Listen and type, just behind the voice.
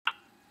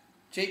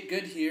Jake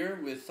Good here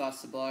with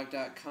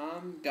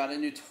ThoughtsToBlog.com. Got a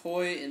new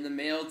toy in the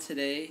mail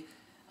today.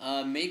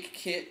 Make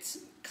Kit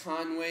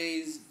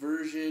Conway's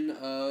version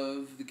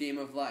of the Game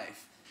of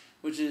Life,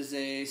 which is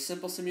a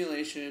simple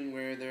simulation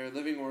where there are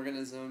living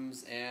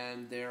organisms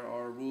and there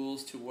are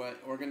rules to what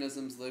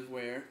organisms live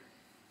where.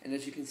 And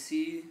as you can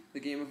see, the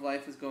Game of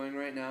Life is going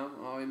right now.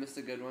 Oh, we missed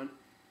a good one.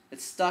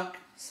 It's stuck,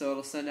 so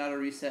it'll send out a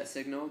reset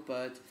signal,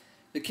 but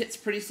the kit's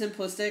pretty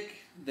simplistic.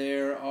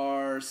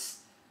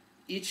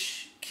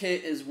 Each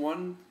kit is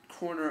one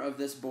corner of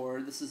this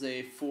board. This is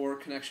a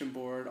 4-connection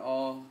board,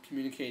 all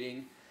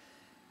communicating.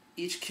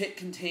 Each kit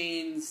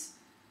contains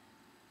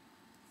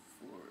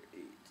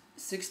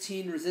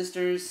 16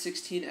 resistors,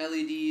 16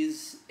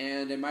 LEDs,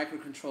 and a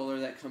microcontroller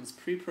that comes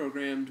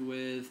pre-programmed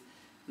with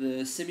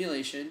the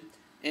simulation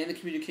and the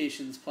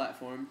communications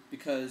platform,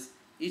 because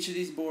each of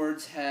these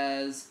boards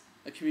has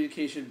a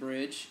communication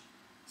bridge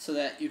so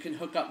that you can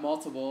hook up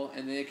multiple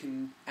and they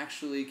can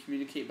actually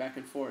communicate back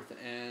and forth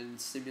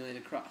and simulate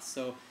across.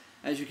 So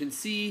as you can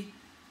see,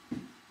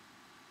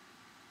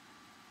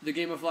 the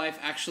Game of Life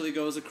actually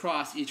goes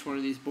across each one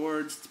of these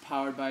boards. It's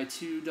powered by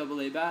 2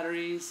 AA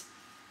batteries.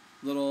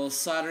 Little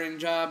soldering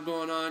job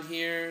going on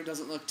here.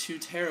 Doesn't look too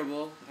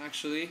terrible,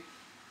 actually.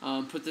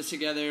 Put this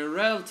together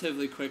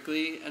relatively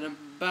quickly, and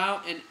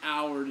about an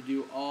hour to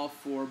do all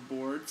 4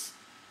 boards.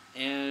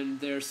 And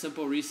there are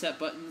simple reset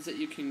buttons that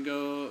you can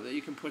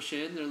push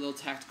in. They're little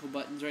tactical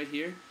buttons right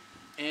here.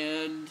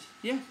 And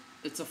yeah,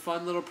 it's a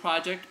fun little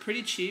project.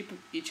 Pretty cheap.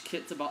 Each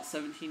kit's about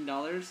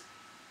 $17.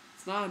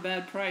 It's not a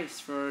bad price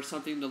for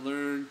something to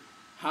learn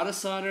how to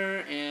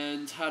solder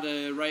and how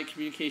to write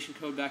communication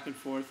code back and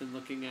forth and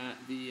looking at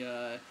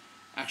the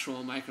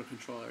actual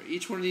microcontroller.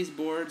 Each one of these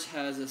boards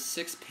has a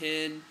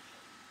 6-pin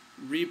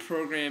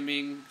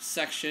reprogramming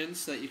section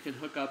so that you can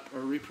hook up,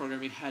 or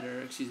reprogramming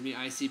header,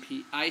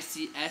 ICSP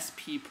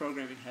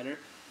programming header.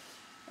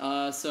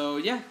 So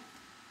yeah,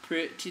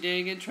 pretty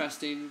dang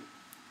interesting.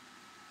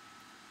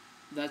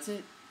 That's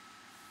it.